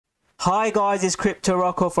Hi guys, it's Crypto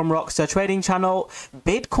Rocko from Rocko Trading Channel.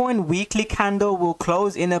 Bitcoin weekly candle will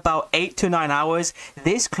close in about 8 to 9 hours.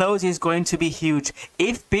 This close is going to be huge.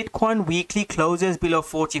 If Bitcoin weekly closes below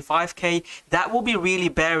 45k, that will be really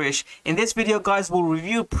bearish. In this video guys, we'll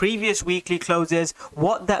review previous weekly closes,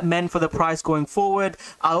 what that meant for the price going forward.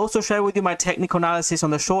 I'll also share with you my technical analysis on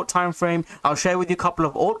the short time frame. I'll share with you a couple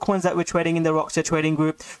of altcoins that we're trading in the Rocko Trading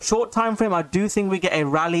group. Short time frame, I do think we get a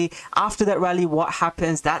rally. After that rally, what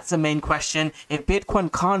happens? That's the main question. If Bitcoin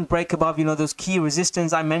can't break above those key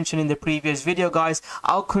resistance I mentioned in the previous video guys,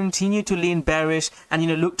 I'll continue to lean bearish and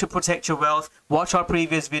look to protect your wealth. Watch our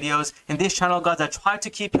previous videos in this channel guys. I try to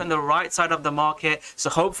keep you on the right side of the market, so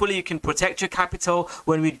hopefully you can protect your capital.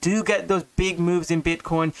 When we do get those big moves in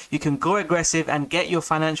Bitcoin, you can go aggressive and get your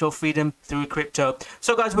financial freedom through crypto.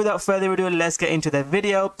 So guys, without further ado, let's get into the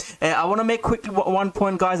video. I want to make quickly one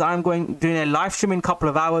point guys. I'm doing a live stream in a couple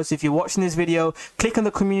of hours. If you're watching this video, click on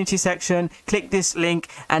the community section, click this link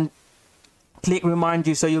and click remind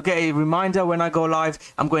you, so you'll get a reminder when I go live.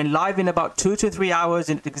 I'm going live in about 2 to 3 hours,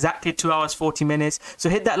 in exactly 2 hours 40 minutes.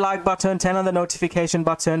 So hit that like button, turn on the notification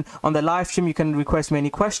button. On the live stream you can request me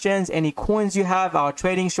any questions, any coins you have, our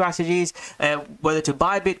trading strategies, whether to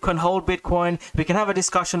buy Bitcoin, hold Bitcoin. We can have a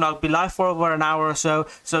discussion. I'll be live for over an hour or so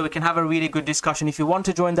we can have a really good discussion. If you want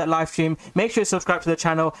to join that live stream, make sure you subscribe to the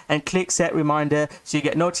channel and click set reminder so you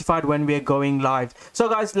get notified when we're going live. So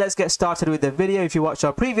guys, let's get started with the video. If you watched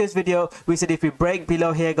our previous video, we said if we break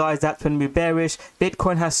below here guys, that's when we're bearish.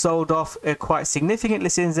 Bitcoin has sold off quite significantly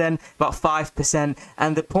since then, about 5%,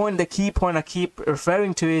 and the key point I keep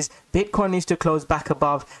referring to is Bitcoin needs to close back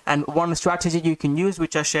above. And one strategy you can use,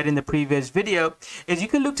 which I shared in the previous video, is you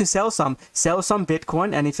can look to sell some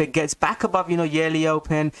Bitcoin, and if it gets back above yearly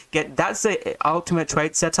open, that's the ultimate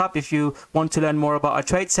trade setup. If you want to learn more about a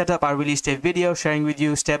trade setup, I released a video sharing with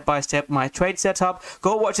you step by step my trade setup.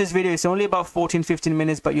 Go watch this video. It's only about 14-15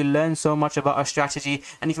 minutes, but you learn so much about our strategy.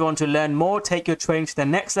 And if you want to learn more, take your trading to the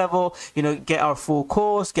next level, get our full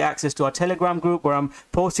course, get access to our Telegram group where I'm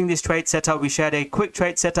posting this trade setup. We shared a quick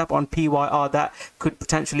trade setup on PYR that could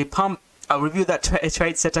potentially pump. I'll review that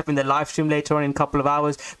trade setup in the live stream later on in a couple of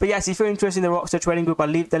hours. But yes, if you're interested in the Rocko Trading group, I'll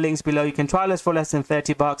leave the links below. You can trial us for less than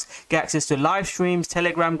 $30, get access to live streams,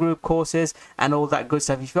 Telegram group, courses, and all that good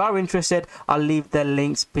stuff. If you are interested, I'll leave the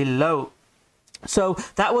links below. So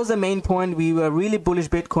that was the main point. We were really bullish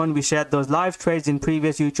Bitcoin. We shared those live trades in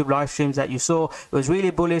previous YouTube live streams that you saw. It was really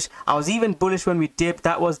bullish. I was even bullish when we dipped.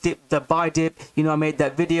 That was the buy dip. I made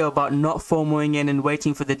that video about not FOMOing in and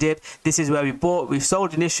waiting for the dip. This is where we bought. We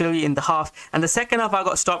sold initially in the half, and the second half I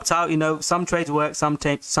got stopped out. Some trades work, some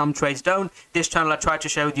trades don't. This channel I try to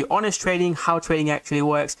share with you honest trading, how trading actually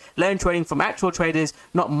works. Learn trading from actual traders,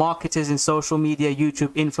 not marketers in social media,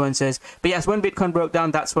 YouTube influencers. But yes, when Bitcoin broke down,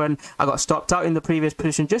 that's when I got stopped out in the previous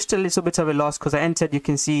position, just a little bit of a loss because I entered. You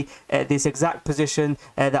can see this exact position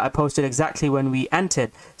that I posted exactly when we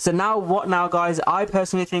entered. So now what now guys? I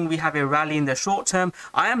personally think we have a rally in the short term.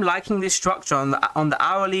 I am liking this structure on the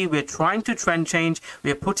hourly. We're trying to trend change.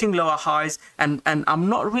 We're putting lower highs, and I'm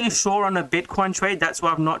not really sure on a Bitcoin trade. That's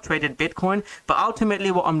why I've not traded Bitcoin. But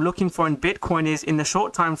ultimately what I'm looking for in Bitcoin is in the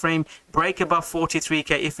short time frame, break above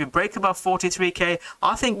 43k. If we break above 43k,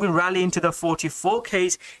 I think we rally into the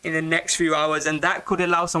 44ks in the next few hours, and that could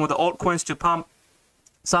allow some of the altcoins to pump.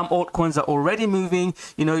 Some altcoins are already moving.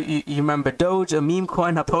 You remember Doge, a meme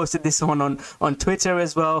coin. I posted this one on Twitter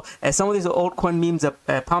as well. Some of these altcoin memes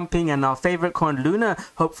are pumping, and our favorite coin Luna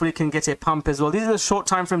hopefully can get a pump as well. These are the short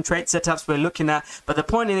time frame trade setups we're looking at. But the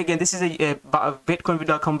point, and again, this is a Bitcoin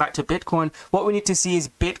video. I'll come back to Bitcoin. What we need to see is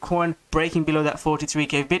Bitcoin breaking below that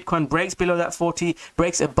 43k. If Bitcoin breaks below that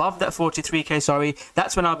breaks above that 43k, sorry,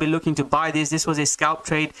 that's when I'll be looking to buy this. This was a scalp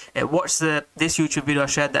trade. Watch this YouTube video. I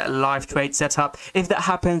shared that live trade setup. If that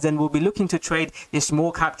happens, then we'll be looking to trade these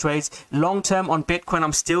small cap trades. Long term on Bitcoin,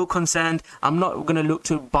 I'm still concerned. I'm not going to look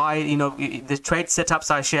to buy the trade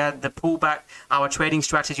setups I shared, the pullback, our trading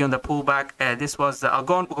strategy on the pullback. This was I'll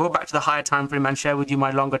go back to the higher time frame and share with you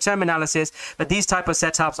my longer term analysis. But these type of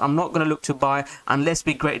setups I'm not going to look to buy unless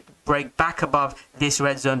we break back above this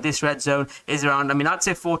red zone. This red zone is around, I'd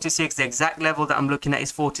say 46. The exact level that I'm looking at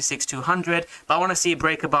is 46,200, but I want to see it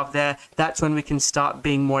break above there. That's when we can start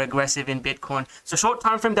being more aggressive in Bitcoin. So short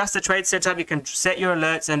time frame, that's the trade setup. You can set your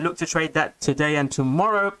alerts and look to trade that today and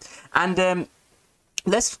tomorrow. And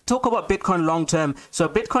let's talk about Bitcoin long term. So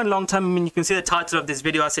Bitcoin long term, I mean, you can see the title of this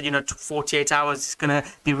video. I said, 48 hours is going to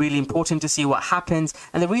be really important to see what happens.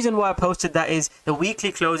 And the reason why I posted that is the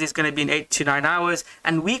weekly close is going to be in 8 to 9 hours.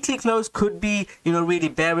 And weekly close could be, really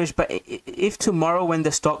bearish. But if tomorrow when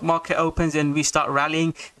the stock market opens and we start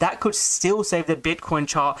rallying, that could still save the Bitcoin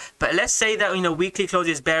chart. But let's say that, weekly close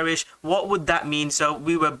is bearish. What would that mean? So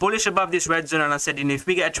we were bullish above this red zone. And I said, if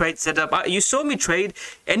we get a trade set up, you saw me trade.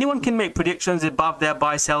 Anyone can make predictions above their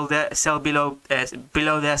buy, sell there, sell below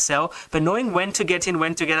their sell, but knowing when to get in,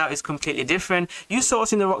 when to get out is completely different. You saw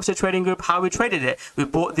us in the Rocko trading group how we traded it. We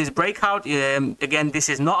bought this breakout. Again, this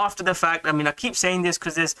is not after the fact. I mean, I keep saying this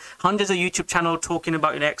because there's hundreds of YouTube channels talking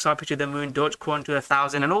about XRP to the moon, Dogecoin to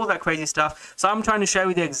 1,000 and all that crazy stuff. So I'm trying to share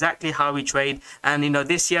with you exactly how we trade. And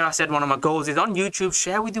this year I said one of my goals is on YouTube,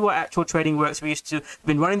 share with you what actual trading works. We've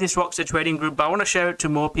been running this Rocko trading group, but I want to share it to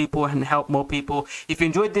more people and help more people. If you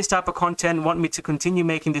enjoyed this type of content, want me to continue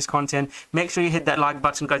making this content, make sure you hit that like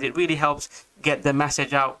button, guys. It really helps get the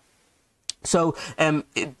message out. So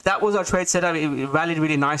that was our trade setup. It rallied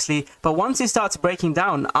really nicely, but once it starts breaking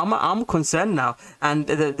down, I'm concerned now. And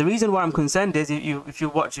the reason why I'm concerned is if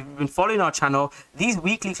you've been following our channel, these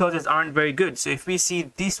weekly closes aren't very good. So if we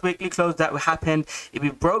see this weekly close that happened,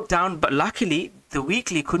 we broke down, but luckily the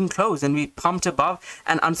weekly couldn't close and we pumped above.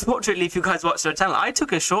 And unfortunately, if you guys watched our channel, I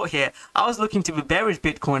took a short here. I was looking to be bearish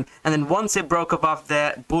Bitcoin, and then once it broke above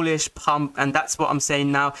there, bullish pump. And that's what I'm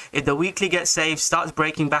saying now. If the weekly gets saved, starts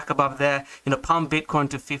breaking back above there, pump Bitcoin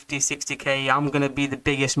to 50, 60k, I'm gonna be the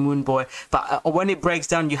biggest moon boy. But when it breaks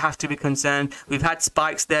down, you have to be concerned. We've had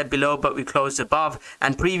spikes there below, but we closed above.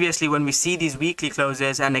 And previously, when we see these weekly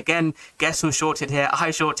closes, and again, guess who shorted here?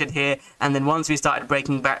 I shorted here. And then once we started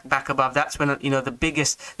breaking back above, that's when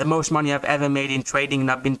the most money I've ever made in trading. And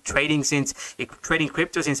I've been trading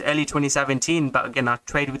crypto since early 2017. But again, I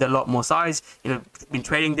trade with a lot more size. Been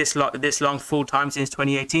trading this long full time since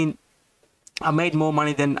 2018. I made more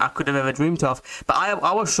money than I could have ever dreamed of. But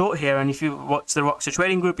I was short here, and if you watch the Rocko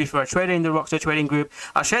trading group, if you're a trader in the Rocko trading group,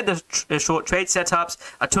 I shared the short trade setups.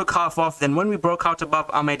 I took half off. Then when we broke out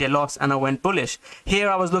above, I made a loss and I went bullish. Here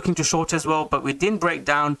I was looking to short as well, but we didn't break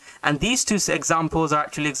down. And these two examples are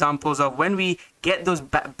actually examples of when we get those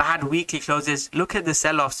bad weekly closes. Look at the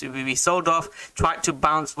sell-offs. We sold off, tried to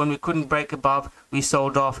bounce. When we couldn't break above, we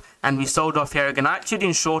sold off, and we sold off here again. I actually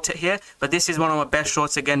didn't short it here, but this is one of my best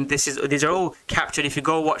shorts. Again, these are all captured. If you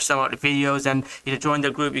go watch some of the videos and join the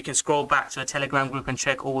group, you can scroll back to the Telegram group and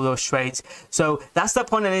check all those trades. So that's the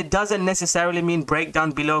point, and it doesn't necessarily mean breakdown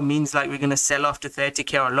below means like we're going to sell off to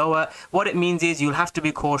 30k or lower. What it means is you'll have to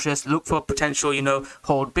be cautious, look for potential,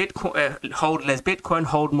 hold Bitcoin, hold less Bitcoin,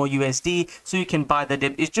 hold more USD, so you can buy the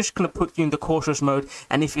dip. It's just going to put you in the cautious mode.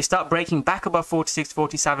 And if you start breaking back above 46,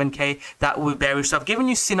 47k, that will be bearish. So I've given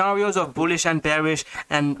you scenarios of bullish and bearish,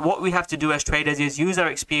 and what we have to do as traders is use our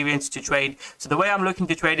experience to trade. So the way I'm looking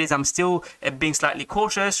to trade is I'm still being slightly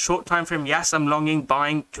cautious. Short time frame, yes, I'm longing,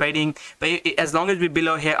 buying, trading, but as long as we're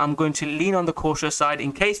below here, I'm going to lean on the cautious side.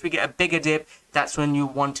 In case we get a bigger dip, that's when you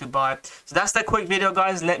want to buy. So that's that quick video,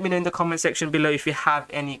 guys. Let me know in the comment section below if you have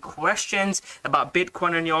any questions about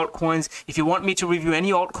Bitcoin and your altcoins. If you want me to review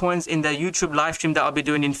any altcoins in the YouTube live stream that I'll be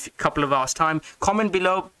doing in a couple of hours time, comment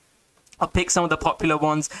below. I'll pick some of the popular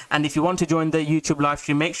ones. And if you want to join the YouTube live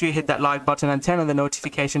stream, make sure you hit that like button and turn on the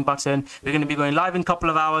notification button. We're going to be going live in a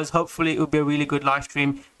couple of hours. Hopefully it will be a really good live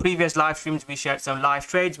stream. Previous live streams, we shared some live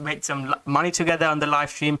trades, made some money together on the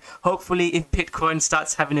live stream. Hopefully if Bitcoin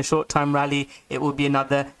starts having a short time rally, it will be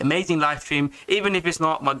another amazing live stream. Even if it's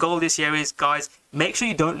not, my goal this year is, guys, make sure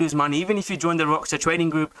you don't lose money. Even if you join the Rocko trading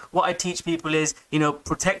group, what I teach people is,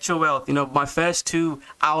 protect your wealth. My first 2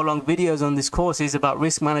 hour-long videos on this course is about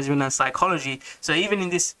risk management and psychology. So even in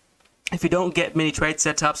this, if you don't get many trade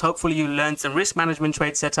setups, hopefully you learn some risk management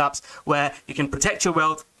trade setups where you can protect your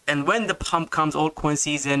wealth. And when the pump comes, altcoin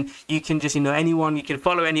season, you can just, anyone, you can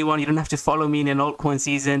follow anyone. You don't have to follow me in an altcoin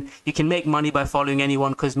season. You can make money by following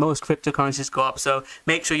anyone because most cryptocurrencies go up. So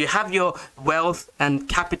make sure you have your wealth and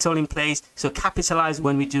capital in place. So capitalize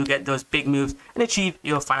when we do get those big moves and achieve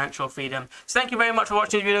your financial freedom. So thank you very much for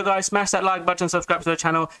watching this video, guys. Smash that like button, subscribe to the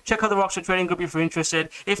channel. Check out the Rocko trading group if you're interested.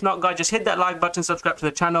 If not, guys, just hit that like button, subscribe to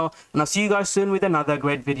the channel. And I'll see you guys soon with another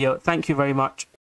great video. Thank you very much.